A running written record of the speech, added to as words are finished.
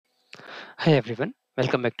Hi everyone,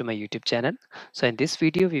 welcome back to my YouTube channel. So in this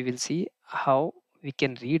video we will see how we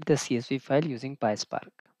can read the CSV file using pyspark.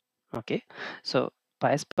 Okay, so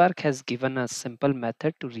pyspark has given a simple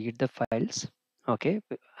method to read the files. Okay,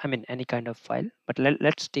 I mean any kind of file, but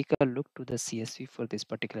let's take a look to the CSV for this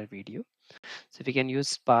particular video. So we can use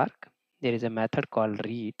Spark. There is a method called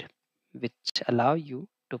read which allow you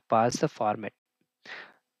to pass the format.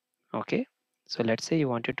 Okay, so let's say you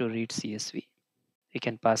wanted to read CSV, you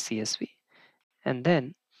can pass CSV, and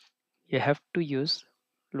then you have to use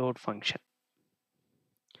load function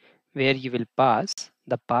where you will pass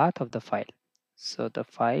the path of the file. So the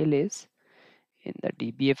file is in the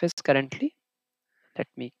dbfs currently. Let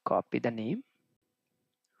me copy the name.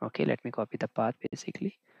 Okay, let me copy the path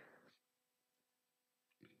basically,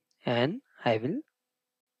 and I will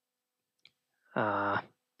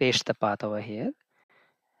paste the path over here.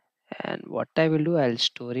 And what I will do, I'll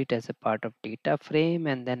store it as a part of data frame,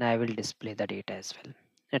 and then I will display the data as well.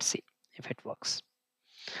 Let's see if it works.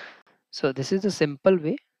 So this is the simple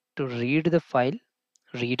way to read the file,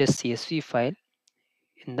 read a CSV file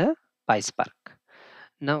in the PySpark.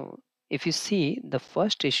 Now, if you see the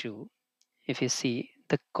first issue, if you see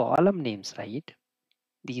the column names, right?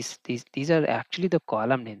 These are actually the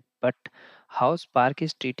column names, but how Spark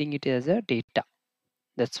is treating it as a data.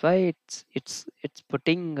 That's why it's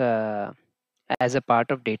putting as a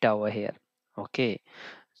part of data over here. Okay.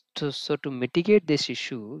 So to mitigate this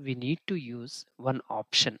issue, we need to use one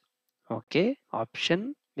option. Okay,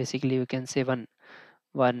 option basically you can say one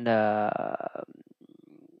one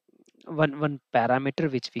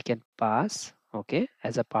parameter which we can pass, okay,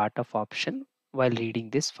 as a part of option while reading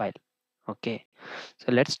this file. Okay,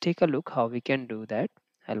 so let's take a look how we can do that.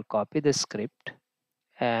 I'll copy the script,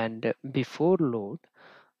 and before load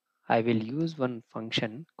I will use one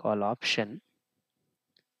function called option.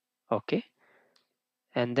 Okay,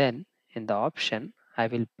 and then in the option I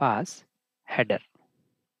will pass header,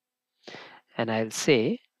 and I'll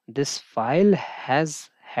say this file has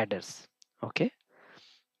headers. Okay,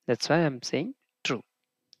 that's why I'm saying true.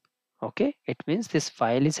 Okay, it means this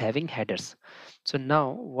file is having headers. So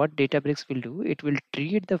now what Databricks will do, it will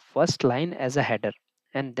treat the first line as a header,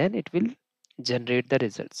 and then it will generate the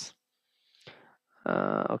results.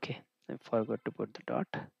 Okay, I forgot to put the dot.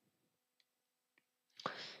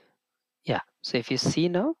 Yeah, so if you see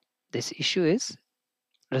now, this issue is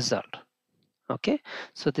resolved. Okay,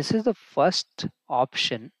 so this is the first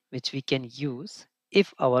option which we can use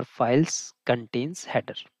if our files contains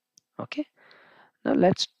header. Okay, now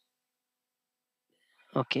let's,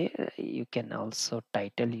 okay, you can also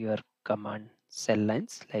title your command cell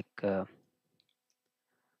lines like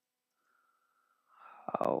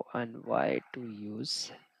how and why to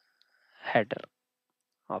use header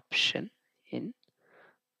option in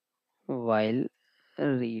while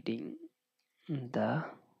reading the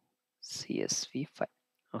CSV file.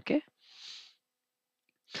 Okay,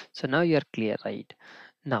 so now you are clear, right?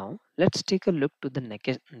 Now let's take a look to the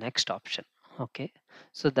next option. Okay,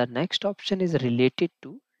 so the next option is related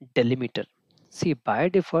to delimiter. See, by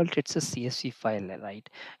default it's a CSV file, right?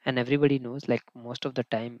 And everybody knows, like most of the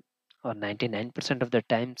time or 99% of the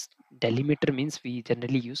times, delimiter means we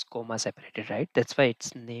generally use comma separated, right? That's why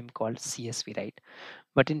it's name called CSV, right?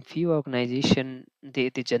 But in few organization they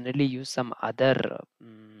generally use some other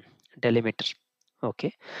delimiter.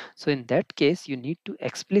 Okay, so in that case you need to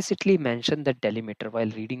explicitly mention the delimiter while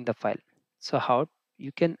reading the file. So how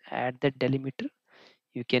you can add that delimiter?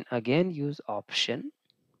 You can again use option.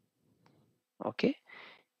 Okay,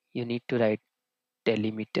 you need to write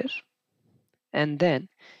delimiter, and then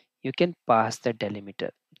you can pass the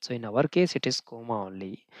delimiter. So in our case it is comma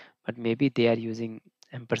only, but maybe they are using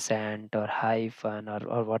ampersand or hyphen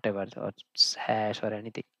or whatever, or hash or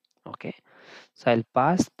anything. Okay, so I'll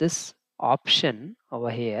pass this option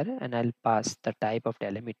over here, and I'll pass the type of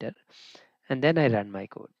delimiter, and then I run my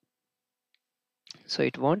code. So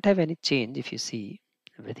it won't have any change. If you see,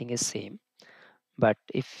 everything is same, but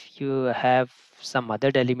if you have some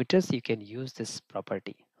other delimiters, you can use this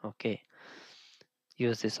property. Okay,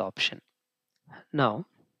 use this option. Now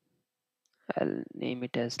I'll name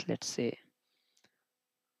it as, let's say,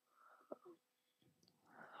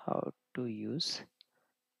 how to use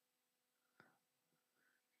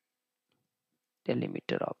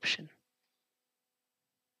delimiter option.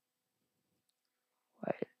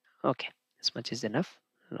 Okay, as much is enough.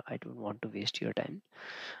 I don't want to waste your time.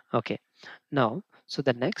 Okay, now so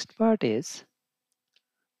the next part is,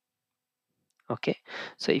 okay,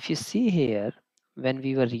 so if you see here, when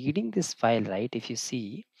we were reading this file, right, if you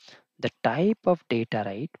see the type of data,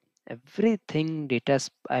 right, everything data,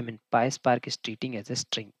 I mean PySpark is treating as a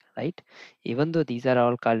string, right? Even though these are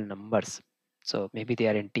all called numbers, So maybe they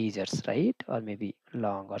are integers, right? Or maybe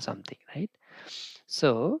long or something, right?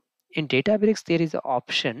 So in Databricks, there is an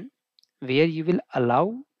option where you will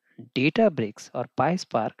allow Databricks or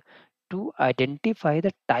PySpark to identify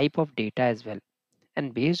the type of data as well.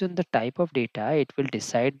 And based on the type of data, it will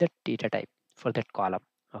decide the data type for that column.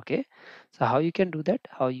 Okay. So how you can do that?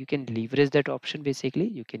 How you can leverage that option? Basically,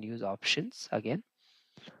 you can use options again,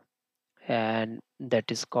 and that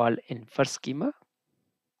is called infer schema.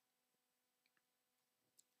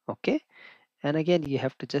 Okay. And again, you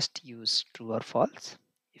have to just use true or false.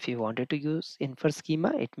 If you wanted to use infer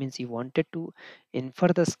schema, it means you wanted to infer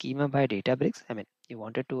the schema by Databricks. I mean, you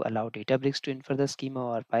wanted to allow Databricks to infer the schema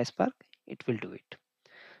or PySpark, it will do it.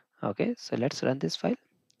 Okay, so let's run this file.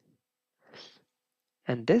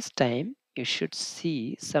 And this time you should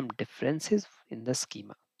see some differences in the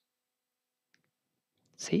schema.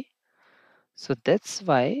 See? So that's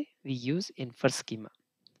why we use infer schema.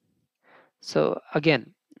 So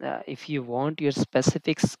again, if you want your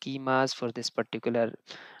specific schemas for this particular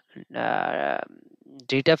uh,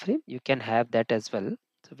 data frame, you can have that as well.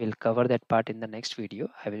 So we'll cover that part in the next video.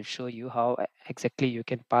 I will show you how exactly you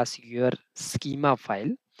can pass your schema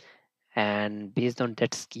file, and based on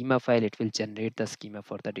that schema file, it will generate the schema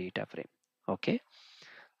for the data frame. Okay.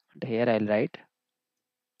 And here I'll write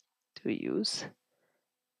to use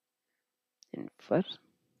infer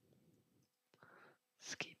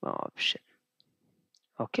schema option.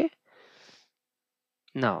 Okay.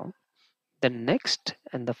 Now the next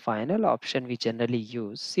and the final option we generally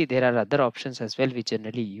use, see there are other options as well we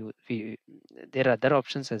generally use, there are other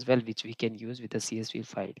options as well which we can use with the CSV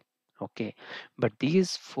file. Okay, but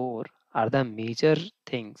these four are the major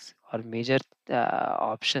things or major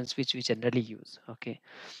options which we generally use. Okay,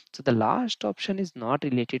 so the last option is not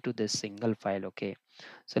related to this single file. Okay,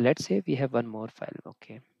 so let's say we have one more file.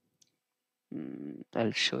 Okay,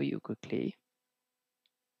 I'll show you quickly.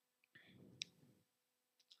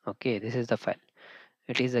 Okay, this is the file.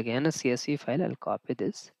 It is again a CSV file. I'll copy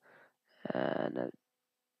this, and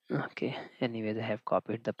okay, anyways, I have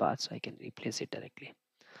copied the path, so I can replace it directly.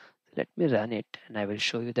 Let me run it and I will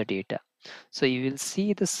show you the data. So you will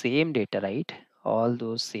see the same data, right? All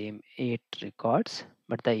those same 8 records,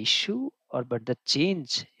 but the issue or but the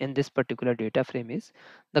change in this particular data frame is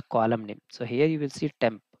the column name. So here you will see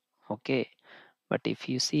temp. Okay, but if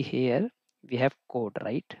you see here, we have code,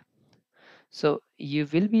 right? So you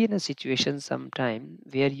will be in a situation sometime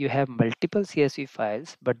where you have multiple CSV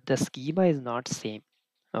files, but the schema is not same.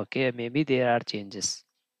 Okay, maybe there are changes.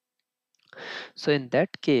 So in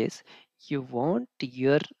that case, you want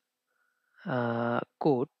your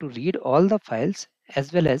code to read all the files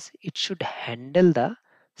as well as it should handle the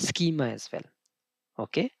schema as well.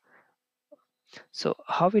 Okay, so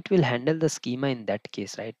how it will handle the schema in that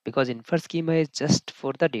case, right? Because infer schema is just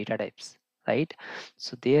for the data types, right?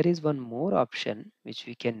 So there is one more option which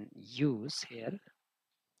we can use here.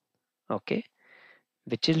 Okay,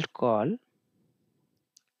 which will call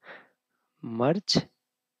merge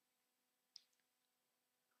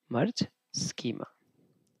schema.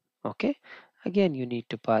 Okay, again you need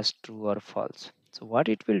to pass true or false. So what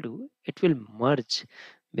it will do, it will merge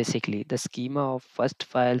basically the schema of first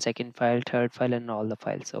file, second file, third file, and all the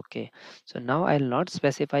files. Okay, so now I'll not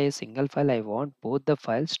specify a single file. I want both the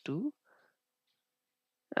files to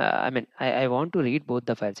I want to read both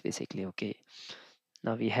the files basically. Okay,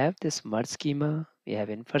 now we have this merge schema, we have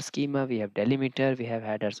infer schema, we have delimiter, we have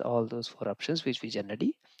headers, all those four options which we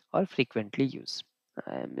generally or frequently use.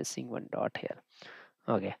 I am missing one dot here.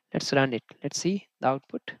 Okay, let's run it. Let's see the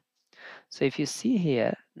output. So if you see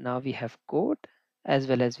here, now we have code as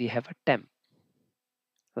well as we have a temp,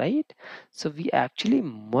 right? So we actually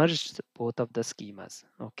merged both of the schemas.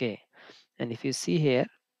 Okay, and if you see here,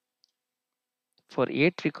 for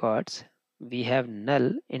 8 records, we have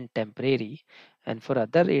null in temporary, and for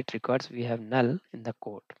other 8 records, we have null in the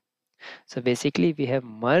code. So basically, we have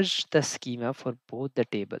merged the schema for both the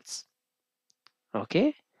tables.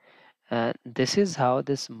 Okay, and this is how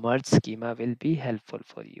this merge schema will be helpful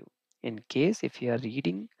for you in case if you are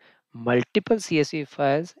reading multiple CSV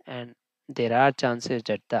files and there are chances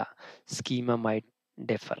that the schema might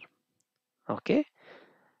differ. Okay,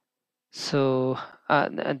 so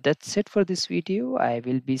that's it for this video. I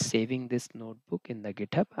will be saving this notebook in the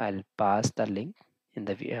GitHub. I'll pass the link in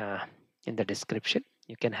the description.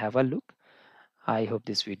 You can have a look. I hope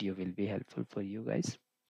this video will be helpful for you guys.